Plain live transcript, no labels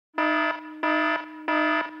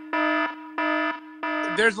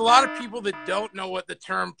there's a lot of people that don't know what the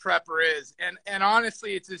term prepper is. And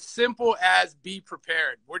honestly, it's as simple as be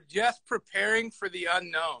prepared. We're just preparing for the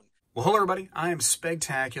unknown. Well, hello everybody. I am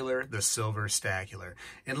Spegtacular, the Silver Stacular.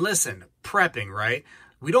 And listen, prepping, right?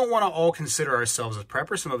 We don't want to all consider ourselves as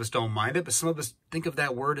preppers. Some of us don't mind it, but some of us think of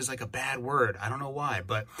that word as like a bad word. I don't know why,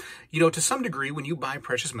 but to some degree, when you buy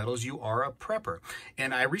precious metals, you are a prepper.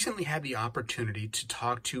 And I recently had the opportunity to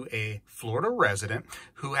talk to a Florida resident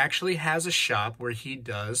who actually has a shop where he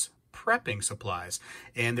does prepping supplies.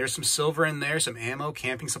 And there's some silver in there, some ammo,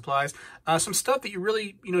 camping supplies, some stuff that you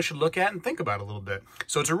really, should look at and think about a little bit.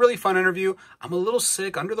 So it's a really fun interview. I'm a little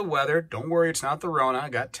sick, under the weather. Don't worry, it's not the Rona. I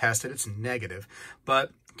got tested. It's negative.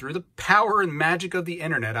 But through the power and magic of the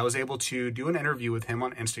internet, I was able to do an interview with him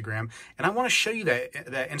on Instagram. And I want to show you that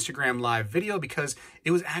Instagram live video because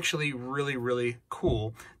it was actually really, really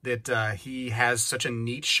cool that he has such a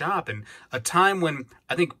neat shop and a time when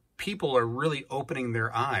I think people are really opening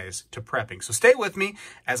their eyes to prepping. So stay with me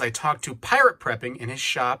as I talk to Pirate Prepping in his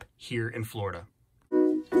shop here in Florida.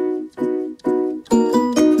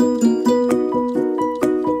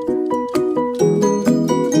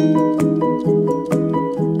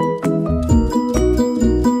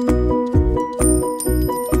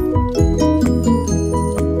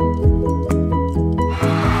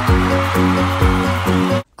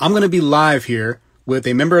 I'm going to be live here with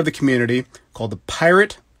a member of the community called the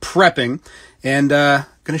Pirate Prepping, and going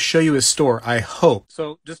to show you his store, I hope.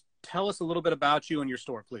 So just tell us a little bit about you and your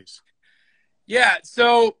store, please. Yeah,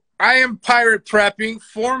 so I am Pirate Prepping,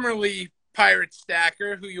 formerly Pirate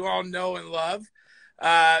Stacker, who you all know and love.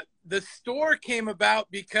 The store came about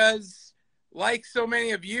because, like so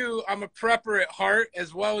many of you, I'm a prepper at heart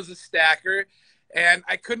as well as a stacker, and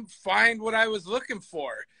I couldn't find what I was looking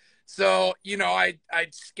for. So, I'd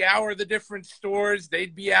scour the different stores.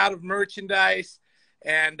 They'd be out of merchandise.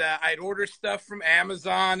 And I'd order stuff from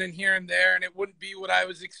Amazon and here and there, and it wouldn't be what I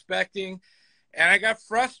was expecting. And I got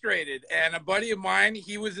frustrated. And a buddy of mine,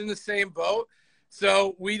 he was in the same boat.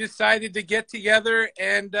 So we decided to get together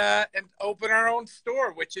and open our own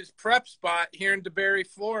store, which is Prep Spot here in DeBary,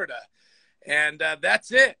 Florida. And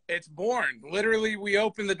that's it. It's born. Literally, we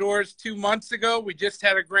opened the doors 2 months ago. We just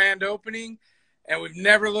had a grand opening, and we've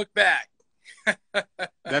never looked back.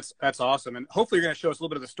 That's awesome. And hopefully you're going to show us a little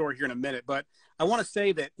bit of the store here in a minute. But I want to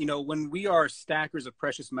say that, when we are stackers of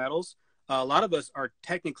precious metals, a lot of us are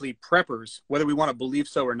technically preppers, whether we want to believe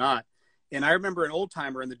so or not. And I remember an old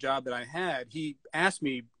timer in the job that I had, he asked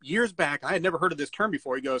me years back, I had never heard of this term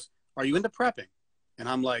before. He goes, "Are you into prepping?" And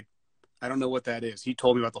I'm like, I don't know what that is. He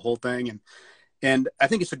told me about the whole thing. And I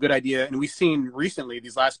think it's a good idea. And we've seen recently,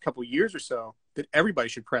 these last couple of years or so, that everybody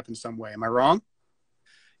should prep in some way. Am I wrong?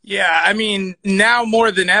 Yeah, I mean, now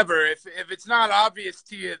more than ever, if it's not obvious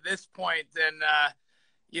to you at this point, then,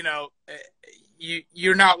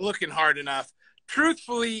 you're not looking hard enough.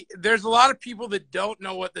 Truthfully, there's a lot of people that don't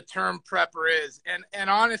know what the term prepper is. And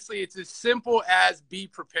honestly, it's as simple as be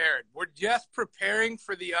prepared. We're just preparing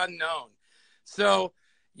for the unknown. So,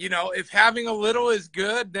 if having a little is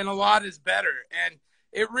good, then a lot is better. And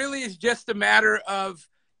it really is just a matter of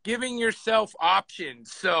giving yourself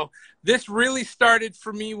options. So this really started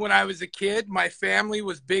for me when I was a kid. My family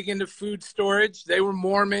was big into food storage. They were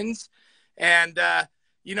Mormons. And,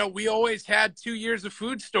 we always had 2 years of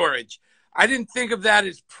food storage. I didn't think of that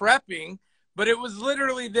as prepping, but it was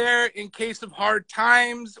literally there in case of hard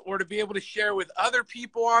times or to be able to share with other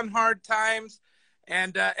people on hard times.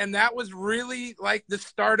 And that was really like the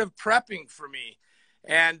start of prepping for me.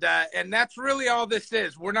 And that's really all this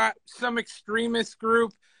is. We're not some extremist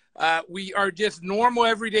group. We are just normal,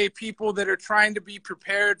 everyday people that are trying to be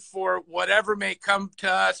prepared for whatever may come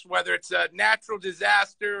to us, whether it's a natural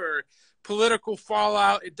disaster or political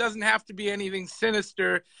fallout. It doesn't have to be anything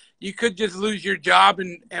sinister. You could just lose your job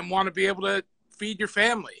and want to be able to feed your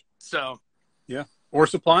family. So, yeah. Or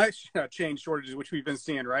supply chain shortages, which we've been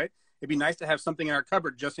seeing, right? It'd be nice to have something in our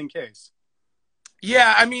cupboard just in case.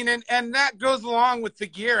 Yeah, I mean, and that goes along with the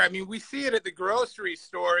gear. I mean, we see it at the grocery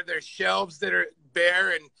store. There's shelves that are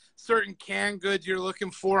bare and certain canned goods you're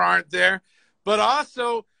looking for aren't there. But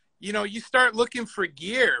also, you start looking for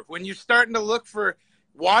gear. When you're starting to look for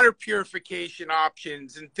water purification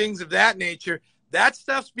options and things of that nature, that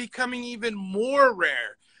stuff's becoming even more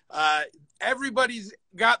rare. Everybody's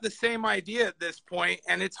got the same idea at this point,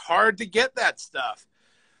 and it's hard to get that stuff.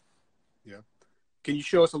 Yeah. Can you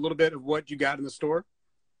show us a little bit of what you got in the store?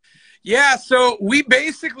 Yeah, so we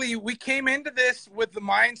came into this with the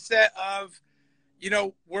mindset of,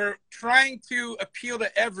 we're trying to appeal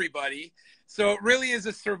to everybody. So it really is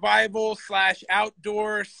a survival /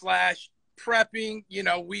 outdoor / prepping.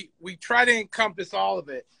 We try to encompass all of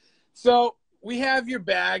it. So we have your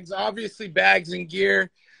bags, obviously bags and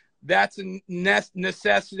gear. That's a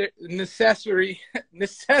necessity.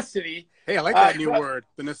 Necessity. Hey, I like that new word,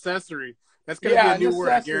 the necessary. That's going to be a new word,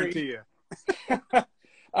 I guarantee you.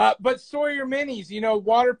 But Sawyer minis, you know,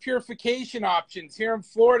 water purification options. Here in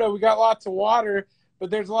Florida, we got lots of water,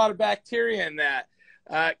 but there's a lot of bacteria in that.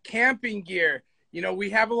 Camping gear, you know,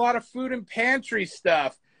 we have a lot of food and pantry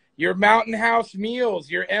stuff. Your Mountain House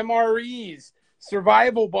meals, your MREs,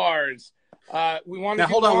 survival bars. We want to now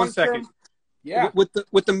hold on one second. Yeah, with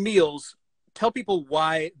the meals, tell people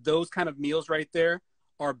why those kind of meals right there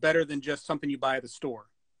are better than just something you buy at the store.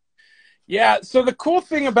 Yeah, so the cool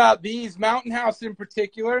thing about these, Mountain House in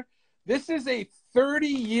particular, this is a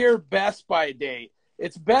 30-year Best By date.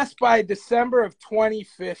 It's Best By December of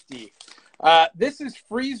 2050. This is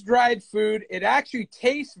freeze-dried food. It actually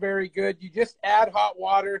tastes very good. You just add hot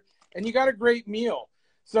water, and you got a great meal.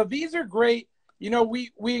 So these are great. You know,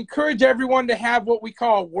 we encourage everyone to have what we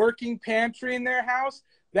call a working pantry in their house.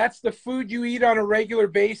 That's the food you eat on a regular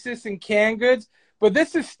basis in canned goods. But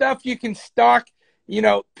this is stuff you can stock, you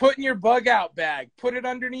know, put in your bug out bag, put it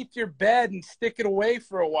underneath your bed and stick it away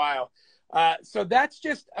for a while. So that's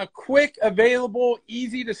just a quick, available,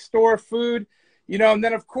 easy to store food, you know, and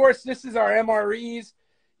then of course, this is our MREs.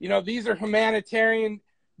 You know, these are humanitarian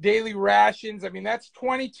daily rations. I mean, that's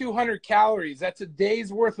 2,200 calories. That's a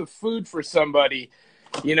day's worth of food for somebody,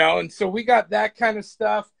 you know, and so we got that kind of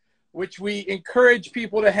stuff, which we encourage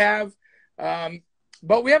people to have.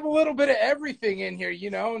 But we have a little bit of everything in here, you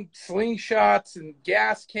know, and slingshots and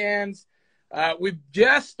gas cans. We've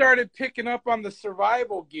just started picking up on the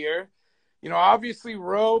survival gear. You know, obviously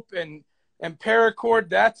rope and paracord,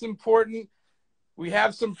 that's important. We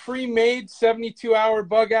have some pre-made 72-hour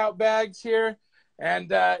bug-out bags here.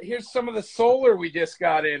 And here's some of the solar we just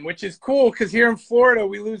got in, which is cool because here in Florida,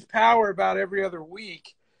 we lose power about every other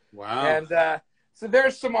week. Wow. And so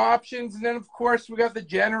there's some options. And then, of course, we got the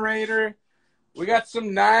generator. We got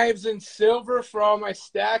some knives and silver for all my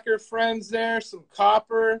stacker friends there, some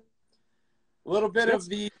copper, a little bit of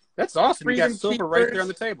the... That's awesome. You got silver right there on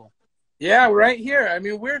the table. Yeah, right here. I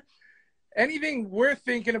mean, anything we're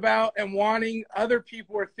thinking about and wanting, other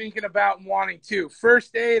people are thinking about and wanting too.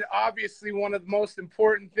 First aid, obviously one of the most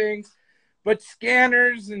important things, but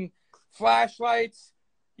scanners and flashlights,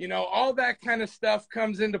 you know, all that kind of stuff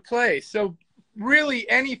comes into play. So really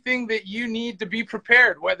anything that you need to be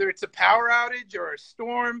prepared, whether it's a power outage or a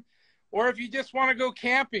storm, or if you just want to go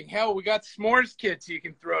camping, hell, we got s'mores kits you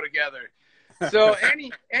can throw together. So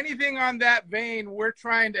anything on that vein, we're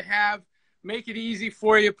trying to make it easy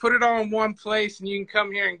for you, put it all in one place, and you can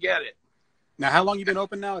come here and get it. Now, how long you been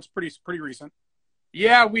open now? It's pretty recent.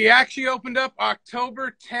 Yeah, we actually opened up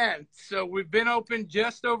October 10th, so we've been open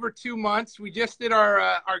just over 2 months. We just did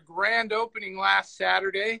our grand opening last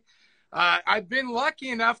Saturday. I've been lucky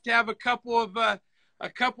enough to have a couple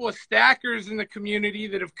of stackers in the community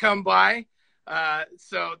that have come by,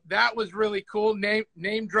 so that was really cool.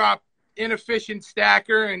 Name drop Inefficient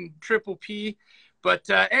Stacker and Triple P. But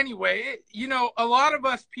anyway, you know, a lot of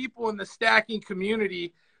us people in the stacking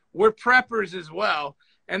community, we're preppers as well,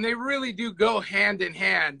 and they really do go hand in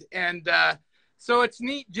hand. And so it's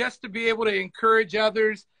neat just to be able to encourage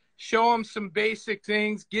others, show them some basic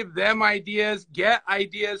things, give them ideas, get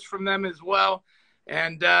ideas from them as well.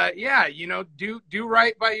 And yeah, you know, do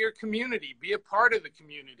right by your community, be a part of the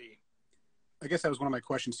community. I guess that was one of my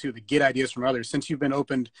questions too, to get ideas from others. Since you've been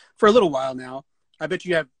opened for a little while now, I bet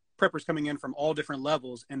you have preppers coming in from all different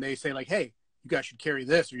levels, and they say like, hey, you guys should carry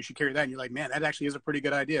this or you should carry that. And you're like, man, that actually is a pretty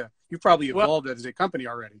good idea. You've probably evolved as a company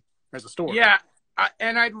already, as a store. Yeah.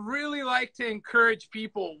 And I'd really like to encourage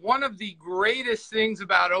people. One of the greatest things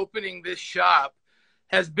about opening this shop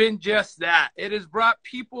has been just that. It has brought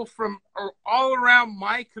people from all around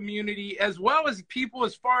my community, as well as people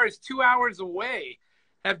as far as 2 hours away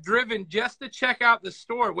have driven just to check out the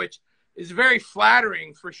store, which is very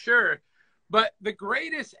flattering for sure. But the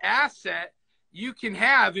greatest asset you can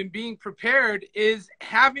have in being prepared is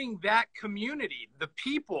having that community, the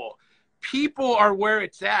people. People are where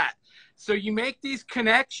it's at. So you make these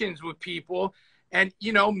connections with people, and,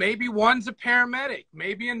 you know, maybe one's a paramedic,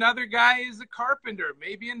 maybe another guy is a carpenter,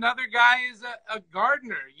 maybe another guy is a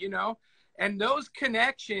gardener, you know, and those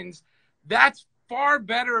connections, that's far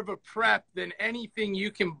better of a prep than anything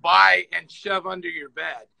you can buy and shove under your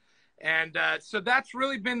bed. And so that's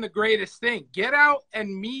really been the greatest thing. Get out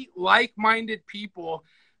and meet like-minded people,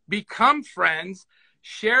 become friends,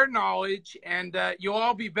 share knowledge, and you'll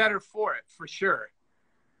all be better for it, for sure.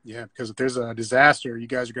 Yeah, because if there's a disaster, you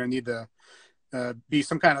guys are going to need to be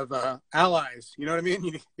some kind of allies. You know what I mean?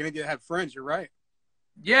 You're going to have friends. You're right.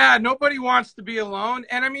 Yeah, nobody wants to be alone.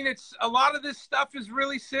 And I mean, it's a lot of this stuff is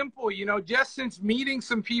really simple. You know, just since meeting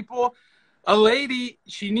some people, a lady,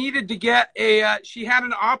 she needed to get she had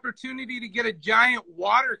an opportunity to get a giant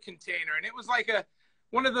water container. And it was like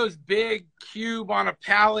one of those big cube on a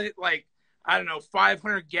pallet, like, I don't know,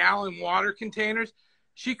 500-gallon water containers.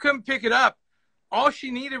 She couldn't pick it up. All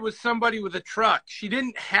she needed was somebody with a truck. She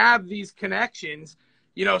didn't have these connections.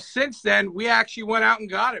 You know, since then, we actually went out and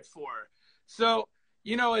got it for her. So,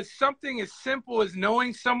 you know, it's something as simple as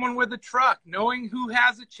knowing someone with a truck, knowing who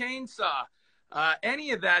has a chainsaw,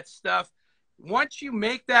 any of that stuff. Once you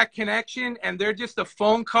make that connection and they're just a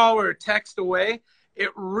phone call or a text away, it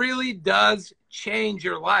really does change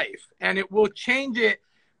your life. And it will change it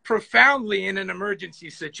profoundly in an emergency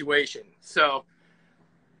situation. So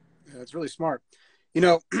yeah, that's really smart. You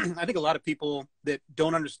know, I think a lot of people that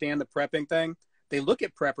don't understand the prepping thing, they look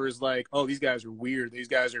at preppers like, oh, these guys are weird. These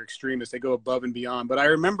guys are extremists. They go above and beyond. But I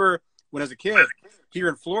remember when, as a kid, here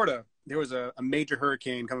in Florida, there was a major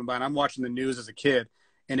hurricane coming by, and I'm watching the news as a kid,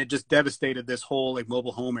 and it just devastated this whole like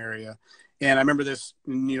mobile home area. And I remember this,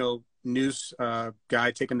 you know, news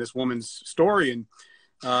guy taking this woman's story, and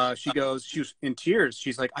she was in tears.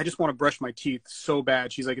 She's like, I just want to brush my teeth so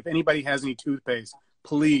bad. She's like, if anybody has any toothpaste,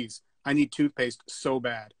 please, I need toothpaste so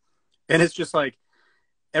bad. And it's just like,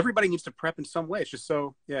 everybody needs to prep in some way. It's just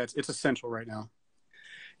so, yeah, it's essential right now.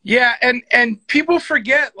 yeah, and people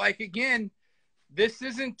forget, like, again, this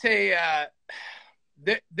isn't a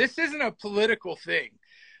political thing.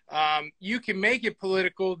 You can make it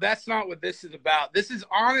political. That's not what this is about. This is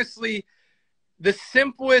honestly the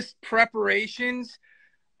simplest preparations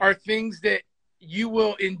are things that you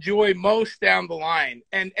will enjoy most down the line.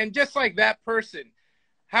 And just like that person,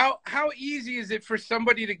 how easy is it for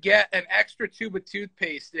somebody to get an extra tube of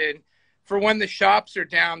toothpaste in for when the shops are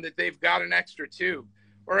down, that they've got an extra tube,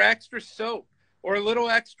 or extra soap, or a little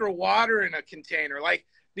extra water in a container? Like,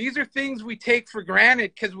 these are things we take for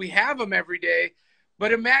granted because we have them every day.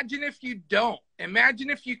 But imagine if you don't.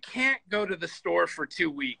 Imagine if you can't go to the store for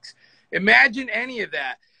 2 weeks. Imagine any of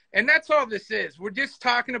that. And that's all this is. We're just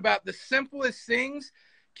talking about the simplest things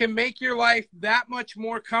can make your life that much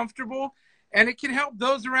more comfortable, and it can help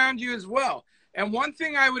those around you as well. And one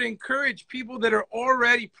thing I would encourage people that are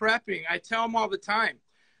already prepping, I tell them all the time,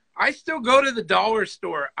 I still go to the dollar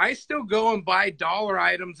store. I still go and buy dollar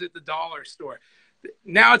items at the dollar store.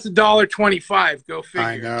 Now it's $1.25. Go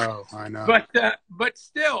figure. I know. But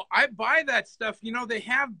still, I buy that stuff. You know, they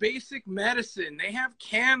have basic medicine. They have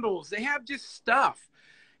candles. They have just stuff.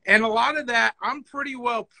 And a lot of that, I'm pretty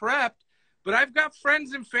well prepped. But I've got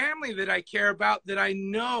friends and family that I care about that I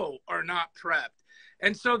know are not prepped.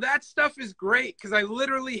 And so that stuff is great because I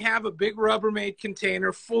literally have a big Rubbermaid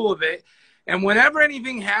container full of it. And whenever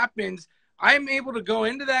anything happens, I'm able to go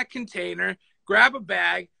into that container, grab a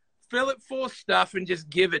bag, fill it full of stuff, and just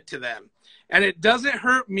give it to them. And it doesn't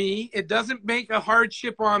hurt me. It doesn't make a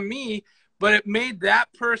hardship on me, but it made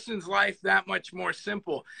that person's life that much more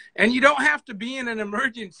simple. And you don't have to be in an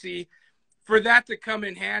emergency for that to come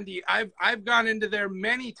in handy. I've gone into there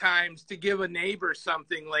many times to give a neighbor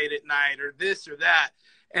something late at night, or this or that.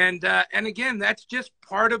 And again, that's just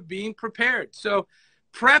part of being prepared. So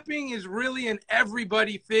prepping is really an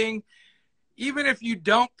everybody thing. Even if you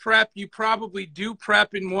don't prep, you probably do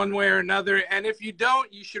prep in one way or another. And if you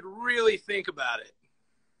don't, you should really think about it.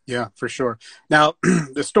 Yeah, for sure. Now,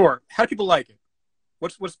 the store, how do people like it?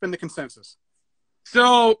 What's been the consensus?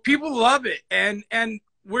 So people love it. And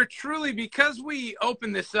we're truly, because we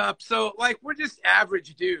opened this up, so like, we're just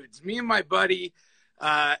average dudes. Me and my buddy,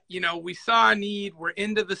 you know, we saw a need. We're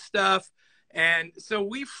into the stuff. And so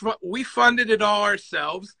we funded it all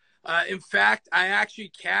ourselves. In fact, I actually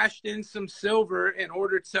cashed in some silver in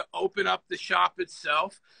order to open up the shop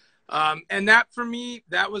itself. And that, for me,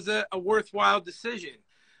 that was a worthwhile decision.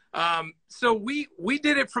 So we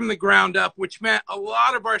did it from the ground up, which meant a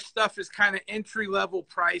lot of our stuff is kind of entry-level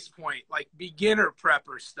price point, like beginner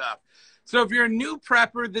prepper stuff. So if you're a new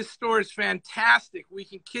prepper, this store is fantastic. We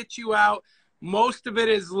can kit you out. Most of it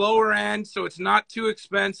is lower end, so it's not too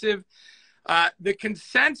expensive. The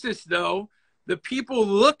consensus, though, the people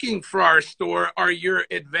looking for our store are your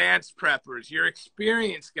advanced preppers, your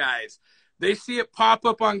experienced guys. They see it pop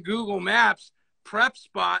up on Google Maps. Prep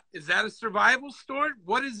Spot, is that a survival store?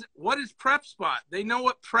 What is Prep Spot? They know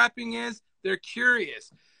what prepping is. They're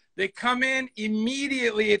curious. They come in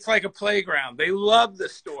immediately. It's like a playground. They love the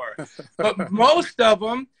store. But most of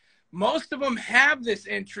them have this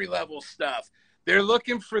entry-level stuff. They're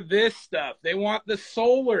looking for this stuff. They want the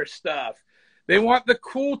solar stuff. They want the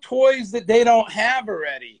cool toys that they don't have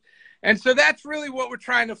already. And so that's really what we're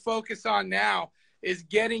trying to focus on now, is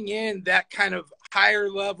getting in that kind of higher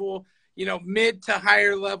level, you know, mid to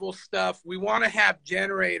higher level stuff. We want to have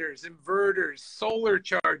generators, inverters, solar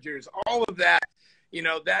chargers, all of that. You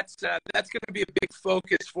know, that's going to be a big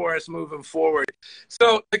focus for us moving forward.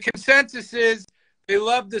 So the consensus is they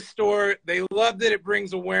love the store. They love that it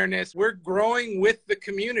brings awareness. We're growing with the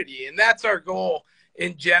community, and that's our goal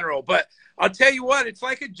in general. But I'll tell you what, it's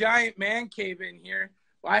like a giant man cave in here.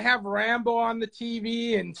 I have Rambo on the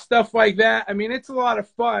TV and stuff like that. I mean, it's a lot of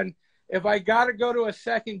fun. If I got to go to a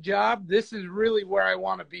second job, this is really where I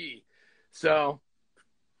want to be. So.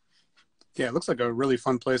 Yeah, it looks like a really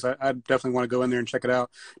fun place. I definitely want to go in there and check it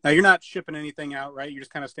out. Now, you're not shipping anything out, right? You're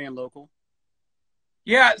just kind of staying local?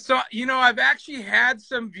 Yeah, so, you know, I've actually had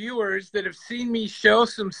some viewers that have seen me show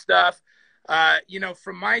some stuff, you know,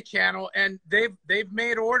 from my channel, and they've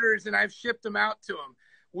made orders, and I've shipped them out to them.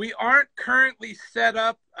 We aren't currently set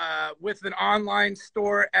up with an online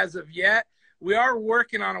store as of yet. We are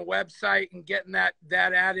working on a website and getting that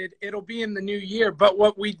added. It'll be in the new year. But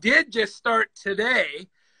what we did just start today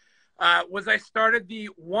was I started the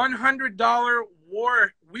 $100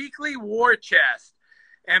 weekly war chest.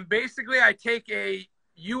 And basically I take a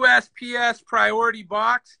USPS priority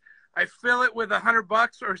box, I fill it with $100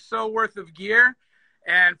 or so worth of gear.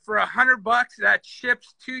 And for $100, that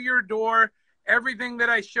ships to your door. Everything that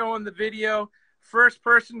I show in the video, first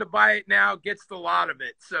person to buy it now gets the lot of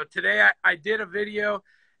it. So today I did a video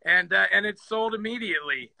and it sold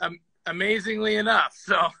immediately. Amazingly enough.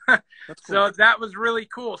 So, that's cool. So that was really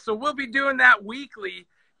cool. So we'll be doing that weekly.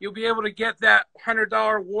 You'll be able to get that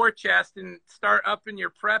 $100 war chest and start upping your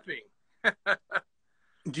prepping.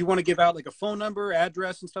 Do you want to give out like a phone number,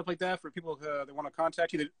 address, and stuff like that for people that want to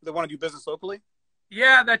contact you, that want to do business locally?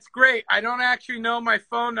 Yeah, that's great. I don't actually know my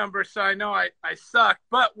phone number, so I know I suck.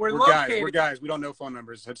 But we're located. We're guys. We don't know phone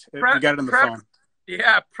numbers. We got it on the phone.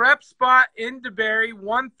 Yeah, prep spot in DeBary,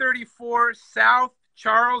 134 South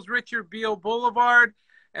Charles Richard Beall Boulevard,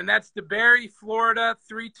 and that's DeBary, Florida,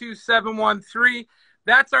 32713.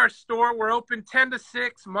 That's our store. We're open 10 to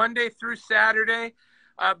 6, Monday through Saturday.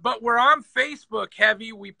 But we're on Facebook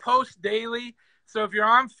heavy. We post daily. So if you're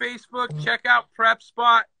on Facebook, check out Prep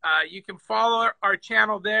Spot. You can follow our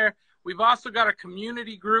channel there. We've also got a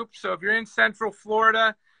community group. So if you're in Central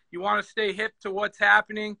Florida, you want to stay hip to what's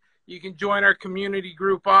happening, you can join our community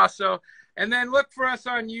group also. And then look for us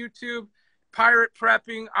on YouTube. Pirate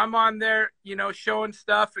Prepping, I'm on there, you know, showing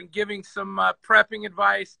stuff and giving some prepping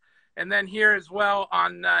advice. And then here as well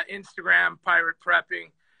on Instagram, Pirate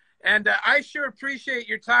Prepping. And I sure appreciate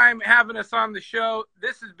your time having us on the show.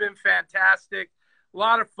 This has been fantastic. A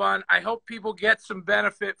lot of fun. I hope people get some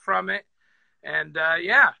benefit from it. And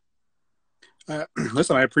yeah.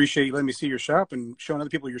 Listen, I appreciate you letting me see your shop and showing other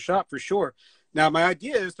people your shop for sure. Now, my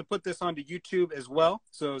idea is to put this onto YouTube as well.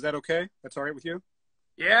 So is that okay? That's all right with you?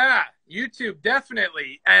 Yeah, YouTube,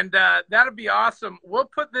 definitely. And that'll be awesome. We'll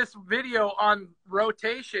put this video on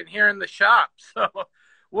rotation here in the shop. So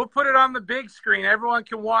we'll put it on the big screen. Everyone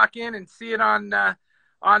can walk in and see it on the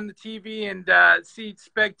TV and see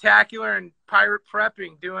Spegtacular and Pirate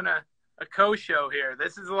Prepping doing a co-show here.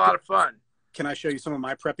 This is a lot of fun. Can I show you some of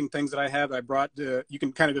my prepping things that I have? I brought, you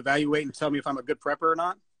can kind of evaluate and tell me if I'm a good prepper or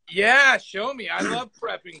not. Yeah, show me. I love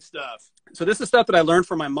prepping stuff. So this is stuff that I learned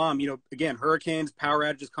from my mom. You know, again, hurricanes, power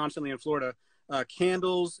outages constantly in Florida.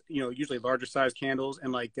 Candles, you know, usually larger size candles,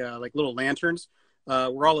 and like little lanterns.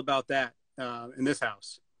 We're all about that in this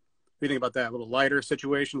house. What do you think about that? A little lighter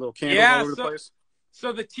situation, little candles all over the place?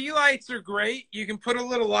 So the tea lights are great. You can put a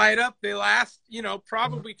little light up. They last, you know,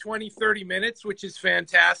 probably 20, 30 minutes, which is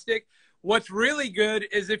fantastic. What's really good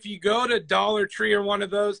is if you go to Dollar Tree or one of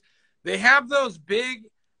those, they have those big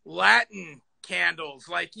Latin candles,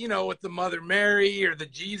 like, you know, with the Mother Mary or the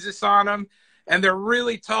Jesus on them, and they're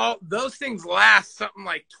really tall. Those things last something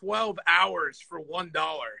like 12 hours for $1.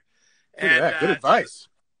 And good advice.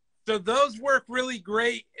 So those work really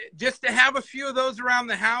great. Just to have a few of those around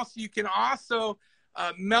the house. You can also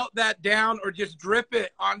melt that down or just drip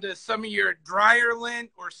it onto some of your dryer lint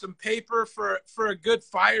or some paper for a good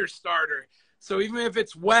fire starter. So even if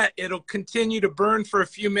it's wet, it'll continue to burn for a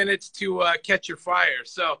few minutes to catch your fire.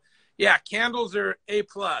 So, yeah, candles are A+.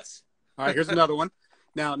 All right, here's another one.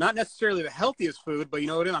 Now, not necessarily the healthiest food, but you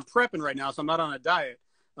know what? I'm prepping right now, so I'm not on a diet.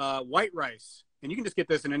 White rice. And you can just get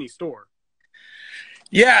this in any store.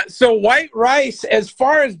 Yeah, so white rice, as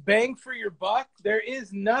far as bang for your buck, there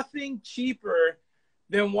is nothing cheaper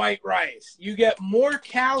than white rice. You get more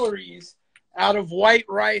calories out of white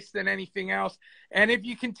rice than anything else. And if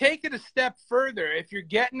you can take it a step further, if you're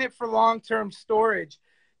getting it for long-term storage,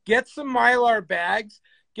 get some Mylar bags,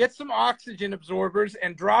 get some oxygen absorbers,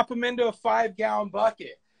 and drop them into a 5-gallon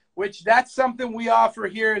bucket, which that's something we offer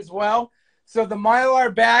here as well. So the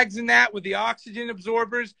Mylar bags in that with the oxygen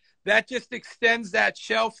absorbers, that just extends that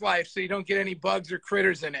shelf life so you don't get any bugs or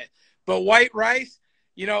critters in it. But white rice,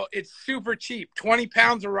 you know, it's super cheap. 20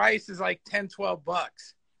 pounds of rice is like 10, 12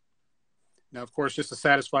 bucks. Now, of course, just to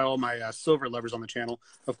satisfy all my silver lovers on the channel,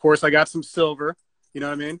 of course, I got some silver. You know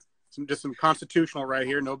what I mean? Just some constitutional right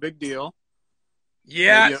here. No big deal.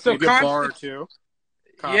 Yeah. Maybe a bar or two.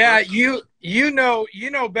 Copper. Yeah, you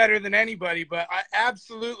know better than anybody, but I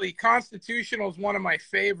absolutely Constitutional is one of my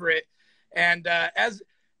favorite. And as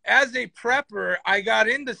a prepper, I got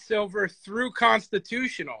into silver through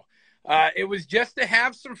Constitutional. It was just to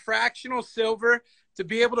have some fractional silver to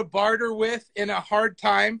be able to barter with in a hard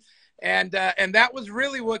time, and that was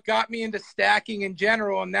really what got me into stacking in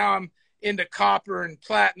general. And now I'm into copper and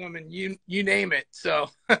platinum and you name it.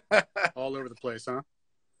 So all over the place, huh?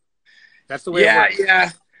 That's the way it works. Yeah.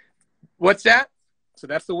 What's that? So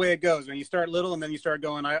that's the way it goes. When you start little and then you start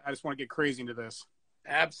going, I just want to get crazy into this.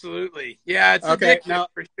 Absolutely. Yeah, it's okay, addictive now,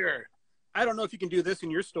 for sure. I don't know if you can do this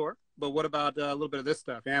in your store, but what about a little bit of this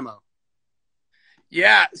stuff, ammo?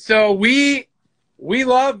 Yeah, so we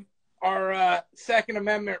love our Second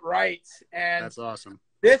Amendment rights. And that's awesome.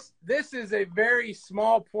 This is a very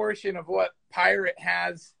small portion of what Pirate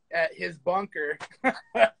has at his bunker.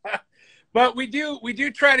 But we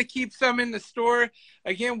do try to keep some in the store.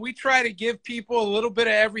 Again, we try to give people a little bit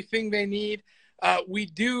of everything they need. We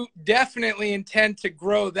do definitely intend to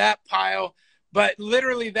grow that pile, but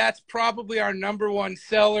literally that's probably our number one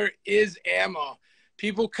seller is ammo.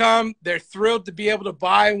 People come, they're thrilled to be able to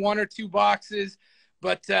buy 1 or 2 boxes,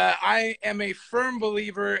 but I am a firm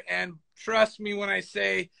believer, and trust me when I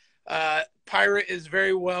say Pirate is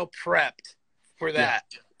very well prepped for that.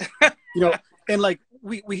 Yeah. You know, and like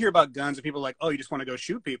we hear about guns and people are like, oh, you just want to go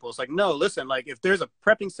shoot people. It's like, no, listen, like if there's a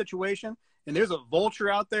prepping situation and there's a vulture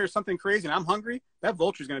out there or something crazy and I'm hungry, that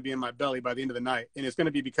vulture is going to be in my belly by the end of the night. And it's going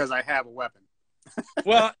to be because I have a weapon.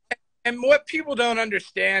 Well, and what people don't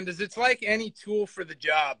understand is it's like any tool for the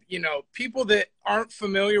job. You know, people that aren't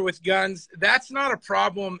familiar with guns, that's not a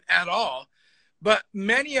problem at all. But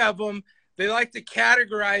many of them, they like to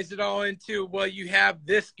categorize it all into, well, you have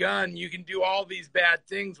this gun, you can do all these bad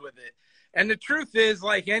things with it. And the truth is,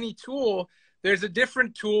 like any tool, there's a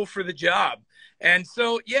different tool for the job. And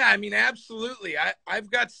so, yeah, I mean, absolutely. I've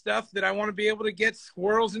got stuff that I want to be able to get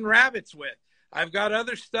squirrels and rabbits with. I've got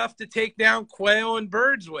other stuff to take down quail and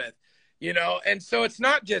birds with, you know. And so it's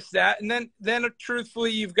not just that. And then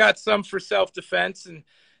truthfully, you've got some for self-defense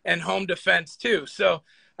and home defense too. So,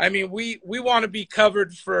 I mean, we want to be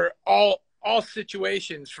covered for all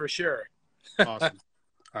situations for sure. Awesome.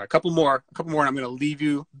 All right, a couple more, and I'm going to leave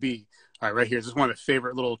you be. All right, right here. This is one of my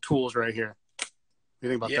favorite little tools right here. What do you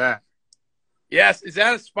think about that? Yes. Is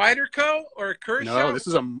that a Spyderco or a Kershaw? No, this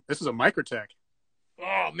is a Microtech.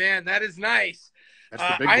 Oh man, that is nice. That's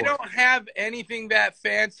the big boy. I don't have anything that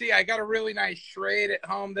fancy. I got a really nice Schrade at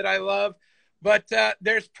home that I love, but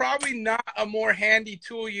there's probably not a more handy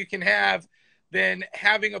tool you can have than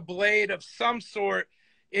having a blade of some sort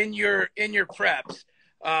in your preps.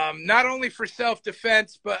 Not only for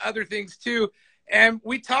self-defense, but other things too. And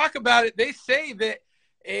we talk about it. They say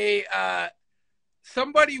that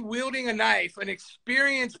somebody wielding a knife, an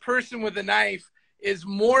experienced person with a knife, is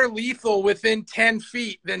more lethal within 10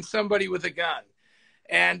 feet than somebody with a gun.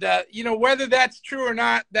 And, you know, whether that's true or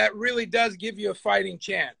not, that really does give you a fighting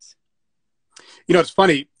chance. You know, it's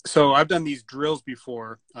funny. So I've done these drills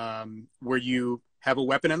before where you have a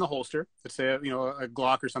weapon in the holster. Let's say, you know, a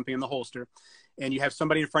Glock or something in the holster. And you have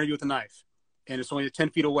somebody in front of you with a knife. And it's only 10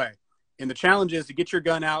 feet away. And the challenge is to get your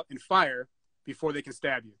gun out and fire before they can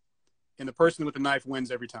stab you. And the person with the knife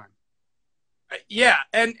wins every time. Yeah.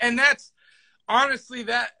 And that's honestly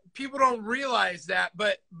that people don't realize that,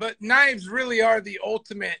 but knives really are the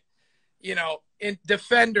ultimate, you know,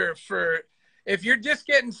 defender for, if you're just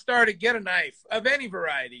getting started, get a knife of any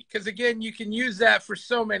variety. Because again, you can use that for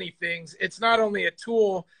so many things. It's not only a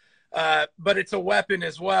tool, but it's a weapon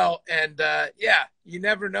as well. And yeah, you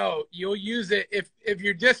never know. You'll use it if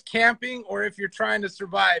you're just camping or if you're trying to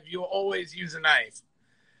survive, you'll always use a knife.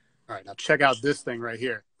 All right, now check out this thing right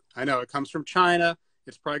here. I know it comes from China.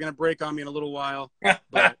 It's probably going to break on me in a little while.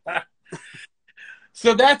 But...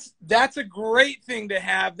 So that's a great thing to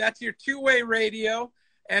have. That's your two-way radio.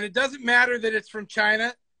 And it doesn't matter that it's from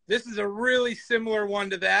China. This is a really similar one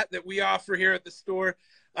to that we offer here at the store.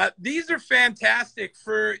 These are fantastic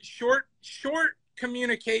for short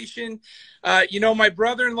communication. You know, my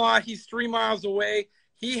brother-in-law, he's 3 miles away.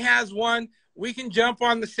 He has one. We can jump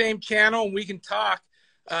on the same channel and we can talk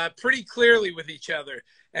pretty clearly with each other.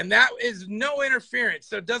 And that is no interference.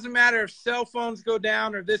 So it doesn't matter if cell phones go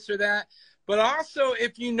down or this or that. But also,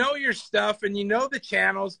 if you know your stuff and you know the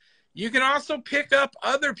channels, you can also pick up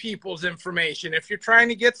other people's information. If you're trying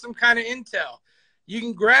to get some kind of intel, you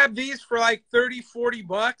can grab these for like 30, 40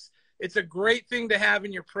 bucks. It's a great thing to have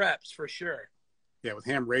in your preps for sure. Yeah, with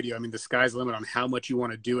ham radio, I mean, the sky's the limit on how much you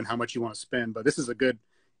want to do and how much you want to spend. But this is a good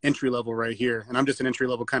entry level right here. And I'm just an entry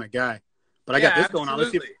level kind of guy. But I got this going on.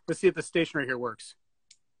 Let's see if the station right here works.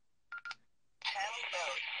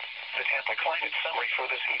 The Tampa climate summary for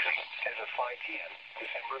this evening as of 5 p.m.,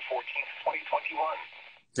 December 14th, 2021.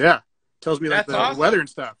 Yeah, tells me like the awesome. weather and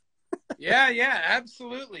stuff. Yeah,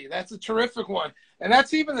 absolutely. That's a terrific one. And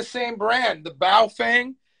that's even the same brand, the Beall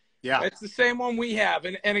Fang. Yeah. It's the same one we have.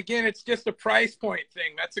 And again, it's just a price point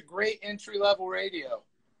thing. That's a great entry-level radio.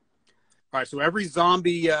 All right, so every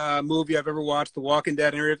zombie movie I've ever watched, The Walking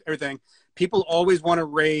Dead and everything, people always want to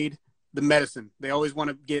raid the medicine. They always want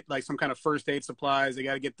to get like some kind of first aid supplies. They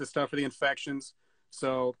got to get the stuff for the infections.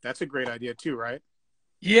 So that's a great idea too, right?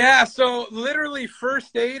 Yeah, so literally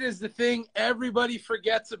first aid is the thing everybody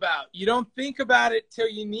forgets about. You don't think about it till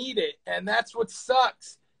you need it, and that's what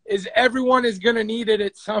sucks, is everyone is going to need it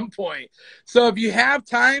at some point. So if you have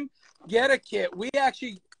time, get a kit. We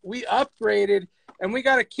upgraded, and we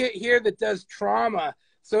got a kit here that does trauma.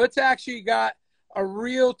 So it's actually got a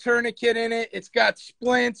real tourniquet in it. It's got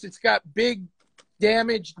splints. It's got big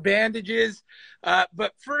damaged bandages.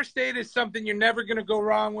 But first aid is something you're never going to go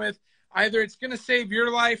wrong with. Either it's going to save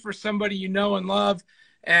your life or somebody you know and love,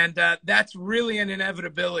 and that's really an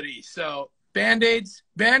inevitability. So Band-Aids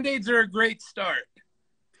are a great start.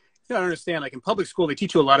 I don't understand. Like in public school, they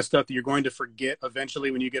teach you a lot of stuff that you're going to forget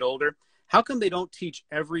eventually when you get older. How come they don't teach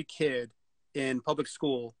every kid in public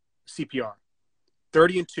school CPR?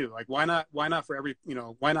 30 and 2. Like, why not? Why not for every,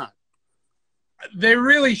 why not? They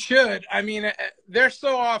really should. I mean, they're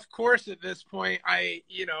so off course at this point.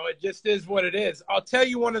 It just is what it is. I'll tell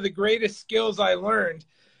you one of the greatest skills I learned,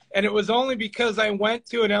 and it was only because I went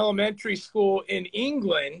to an elementary school in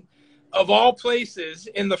England, of all places,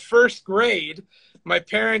 in the first grade. My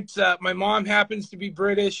parents, my mom happens to be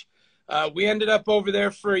British. We ended up over there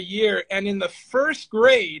for a year, and in the first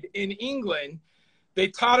grade in England, they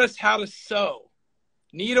taught us how to sew,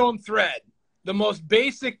 needle and thread. The most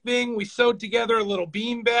basic thing, we sewed together a little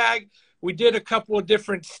bean bag. We did a couple of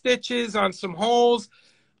different stitches on some holes.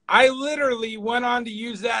 I literally went on to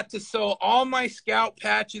use that to sew all my scalp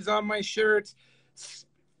patches on my shirts,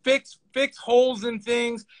 fix holes in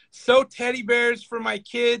things, sew teddy bears for my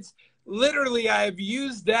kids. Literally, I have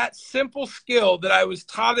used that simple skill that I was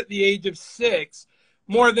taught at the age of 6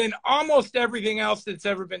 more than almost everything else that's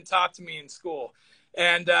ever been taught to me in school.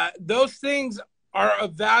 And those things are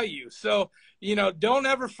of value. So, don't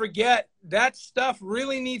ever forget that stuff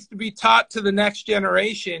really needs to be taught to the next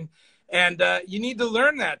generation. And you need to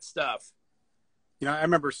learn that stuff. I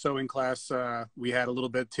remember sewing class, we had a little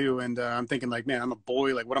bit too. And I'm thinking like, man, I'm a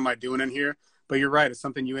boy. Like, what am I doing in here? But you're right. It's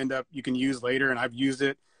something you can use later. And I've used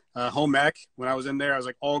it. Home ec, when I was in there, I was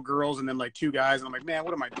like all girls and then like 2 guys. And I'm like, man,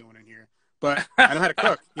 what am I doing in here? But I know how to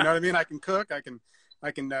cook. You know what I mean? I can cook. I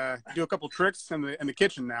can do a couple tricks in the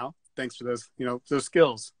kitchen now. Thanks for those, those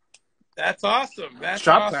skills. That's awesome. That's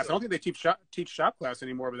shop awesome. class. I don't think they teach shop class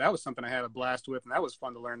anymore, but that was something I had a blast with, and that was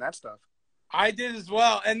fun to learn that stuff. I did as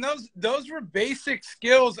well. And those were basic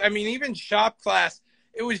skills. I mean, even shop class,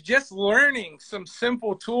 it was just learning some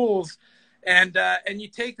simple tools, and you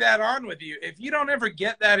take that on with you. If you don't ever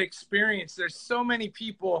get that experience, there's so many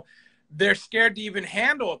people, they're scared to even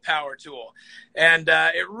handle a power tool. And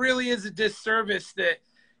it really is a disservice that,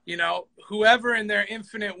 whoever in their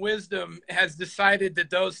infinite wisdom has decided that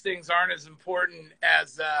those things aren't as important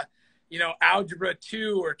as, algebra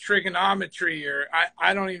 2 or trigonometry, or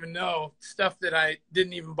I don't even know, stuff that I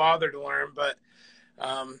didn't even bother to learn. But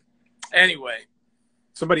anyway.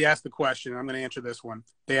 Somebody asked the question. I'm going to answer this one.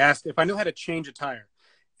 They asked if I knew how to change a tire.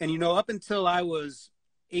 And, up until I was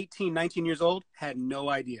 18, 19 years old, had no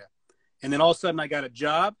idea. And then all of a sudden I got a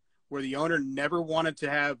job where the owner never wanted to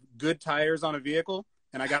have good tires on a vehicle.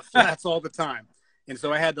 And I got flats all the time. And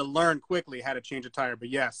so I had to learn quickly how to change a tire. But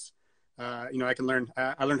yes, I learned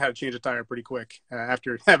how to change a tire pretty quick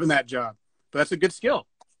after having that job. But that's a good skill.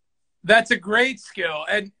 That's a great skill.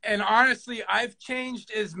 And honestly, I've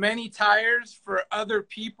changed as many tires for other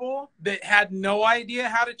people that had no idea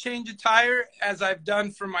how to change a tire as I've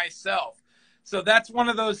done for myself. So that's one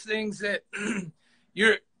of those things that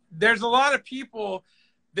there's a lot of people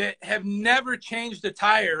that have never changed a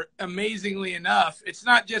tire, amazingly enough. It's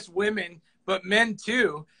not just women, but men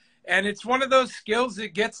too. And it's one of those skills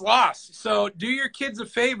that gets lost. So do your kids a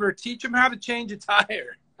favor, teach them how to change a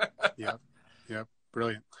tire. Yep.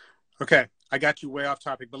 Brilliant. Okay. I got you way off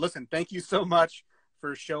topic, but listen, thank you so much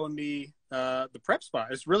for showing me the prep spot.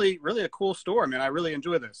 It's really, really a cool store, man. I really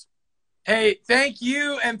enjoy this. Hey, thank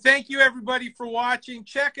you, and thank you everybody for watching.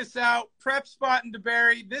 Check us out, Prep Spot in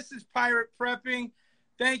DeBary. This is Pirate Prepping.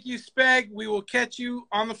 Thank you, Speg. We will catch you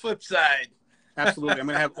on the flip side. Absolutely. I'm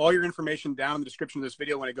going to have all your information down in the description of this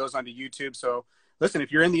video when it goes onto YouTube. So listen,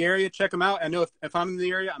 if you're in the area, check them out. I know if I'm in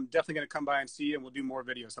the area, I'm definitely going to come by and see you, and we'll do more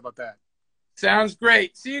videos. How about that? Sounds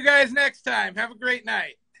great. See you guys next time. Have a great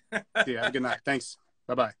night. See you. Have a good night. Thanks.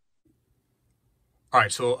 Bye-bye. All right,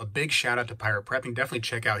 so a big shout out to Pirate Prepping. Definitely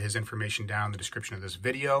check out his information down in the description of this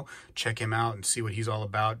video. Check him out and see what he's all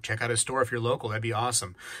about. Check out his store if you're local. That'd be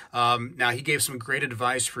awesome. Now, he gave some great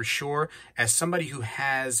advice for sure. As somebody who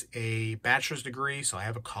has a bachelor's degree, so I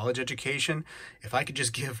have a college education, if I could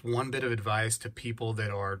just give one bit of advice to people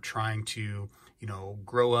that are trying to, you know,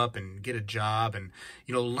 grow up and get a job and,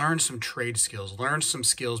 you know, learn some trade skills, learn some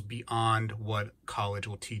skills beyond what college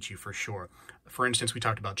will teach you for sure. For instance, we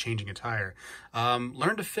talked about changing a tire.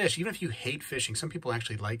 Learn to fish, even if you hate fishing. Some people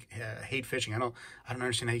actually hate fishing. I don't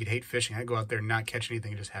understand how you could hate fishing. I go out there and not catch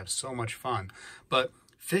anything and just have so much fun. But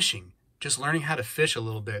fishing, just learning how to fish a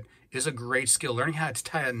little bit is a great skill. Learning how to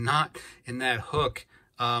tie a knot in that hook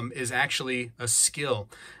is actually a skill.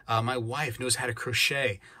 My wife knows how to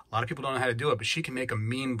crochet. A lot of people don't know how to do it, but she can make a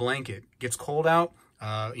mean blanket. Gets cold out,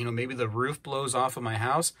 you know, maybe the roof blows off of my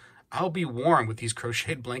house. I'll be warm with these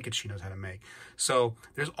crocheted blankets she knows how to make. So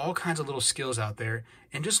there's all kinds of little skills out there,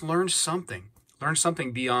 and just learn something. Learn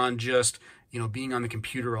something beyond just, you know, being on the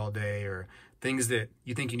computer all day or things that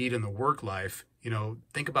you think you need in the work life. You know,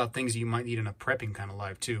 think about things you might need in a prepping kind of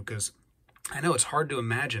life too, because I know it's hard to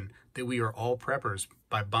imagine that we are all preppers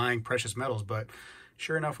by buying precious metals, but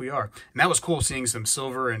sure enough, we are. And that was cool seeing some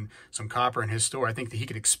silver and some copper in his store. I think that he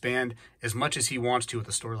could expand as much as he wants to with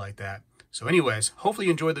a store like that. So anyways, hopefully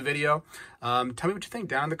you enjoyed the video. Tell me what you think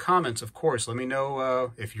down in the comments, of course. Let me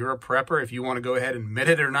know if you're a prepper, if you want to go ahead and admit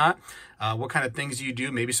it or not, what kind of things you do,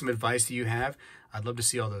 maybe some advice that you have. I'd love to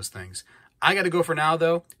see all those things. I got to go for now,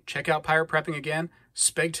 though. Check out Pirate Prepping again.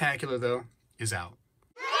 Spegtacular, though, is out.